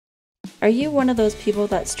Are you one of those people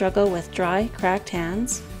that struggle with dry, cracked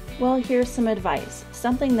hands? Well, here's some advice,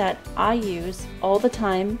 something that I use all the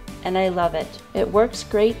time and I love it. It works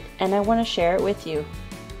great and I want to share it with you.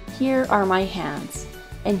 Here are my hands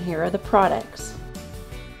and here are the products.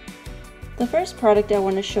 The first product I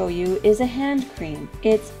want to show you is a hand cream.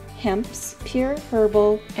 It's Hemp's Pure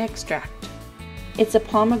Herbal Extract. It's a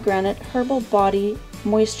pomegranate herbal body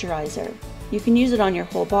moisturizer. You can use it on your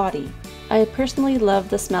whole body. I personally love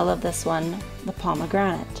the smell of this one, the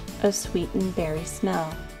pomegranate, a sweetened berry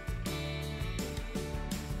smell.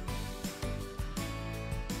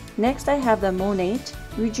 Next I have the Monat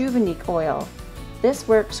Rejuvenique Oil. This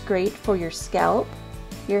works great for your scalp,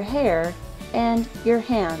 your hair, and your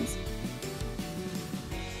hands.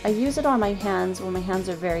 I use it on my hands when my hands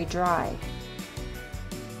are very dry.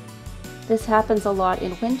 This happens a lot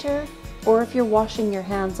in winter or if you're washing your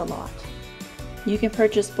hands a lot. You can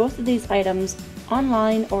purchase both of these items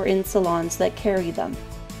online or in salons that carry them.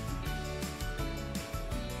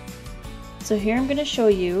 So here I'm going to show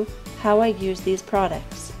you how I use these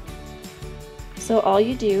products. So all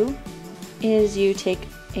you do is you take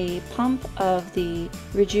a pump of the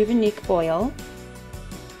Rejuvenique oil.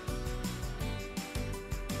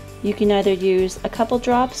 You can either use a couple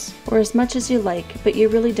drops or as much as you like, but you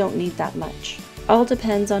really don't need that much. All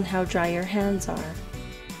depends on how dry your hands are.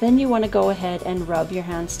 Then you want to go ahead and rub your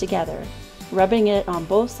hands together, rubbing it on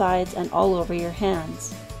both sides and all over your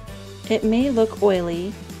hands. It may look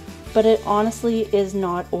oily, but it honestly is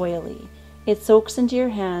not oily. It soaks into your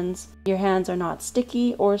hands are not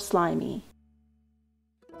sticky or slimy.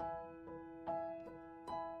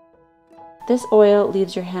 This oil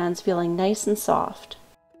leaves your hands feeling nice and soft,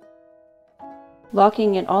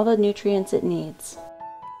 locking in all the nutrients it needs.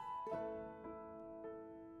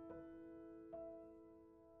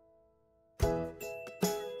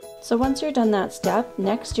 So once you're done that step,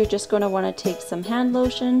 next you're just going to want to take some hand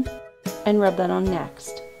lotion and rub that on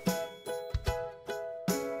next.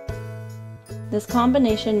 This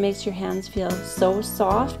combination makes your hands feel so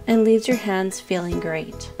soft and leaves your hands feeling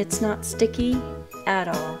great. It's not sticky at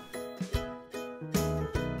all.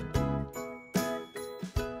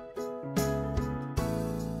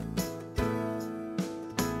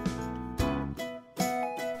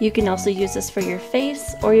 You can also use this for your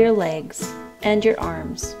face or your legs and your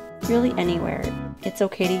arms. Really anywhere, it's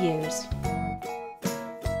okay to use.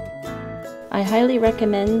 I highly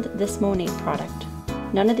recommend this Monat product.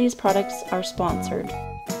 None of these products are sponsored.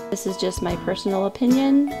 This is just my personal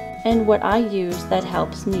opinion and what I use that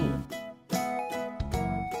helps me.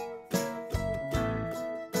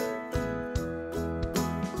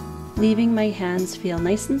 Leaving my hands feel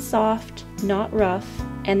nice and soft, not rough,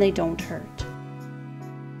 and they don't hurt.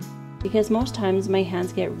 Because most times my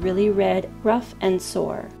hands get really red, rough, and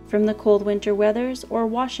sore from the cold winter weathers or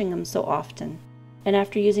washing them so often. And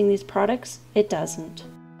after using these products, it doesn't.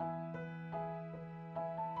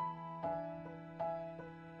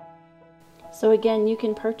 So again, you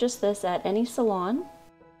can purchase this at any salon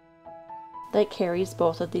that carries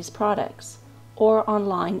both of these products, or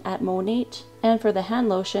online at Monat. And for the hand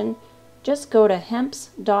lotion, just go to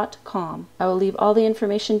hemps.com. I will leave all the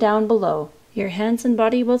information down below. Your hands and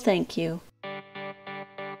body will thank you.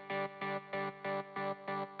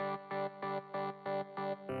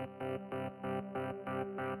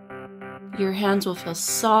 Your hands will feel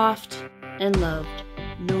soft and loved.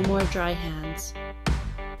 No more dry hands.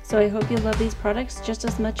 So I hope you love these products just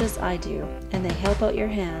as much as I do, and they help out your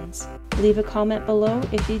hands. Leave a comment below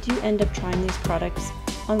if you do end up trying these products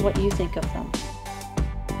on what you think of them.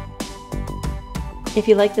 If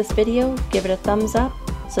you like this video, give it a thumbs up.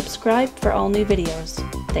 Subscribe for all new videos.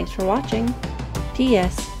 Thanks for watching.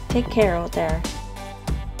 P.S. Take care out there.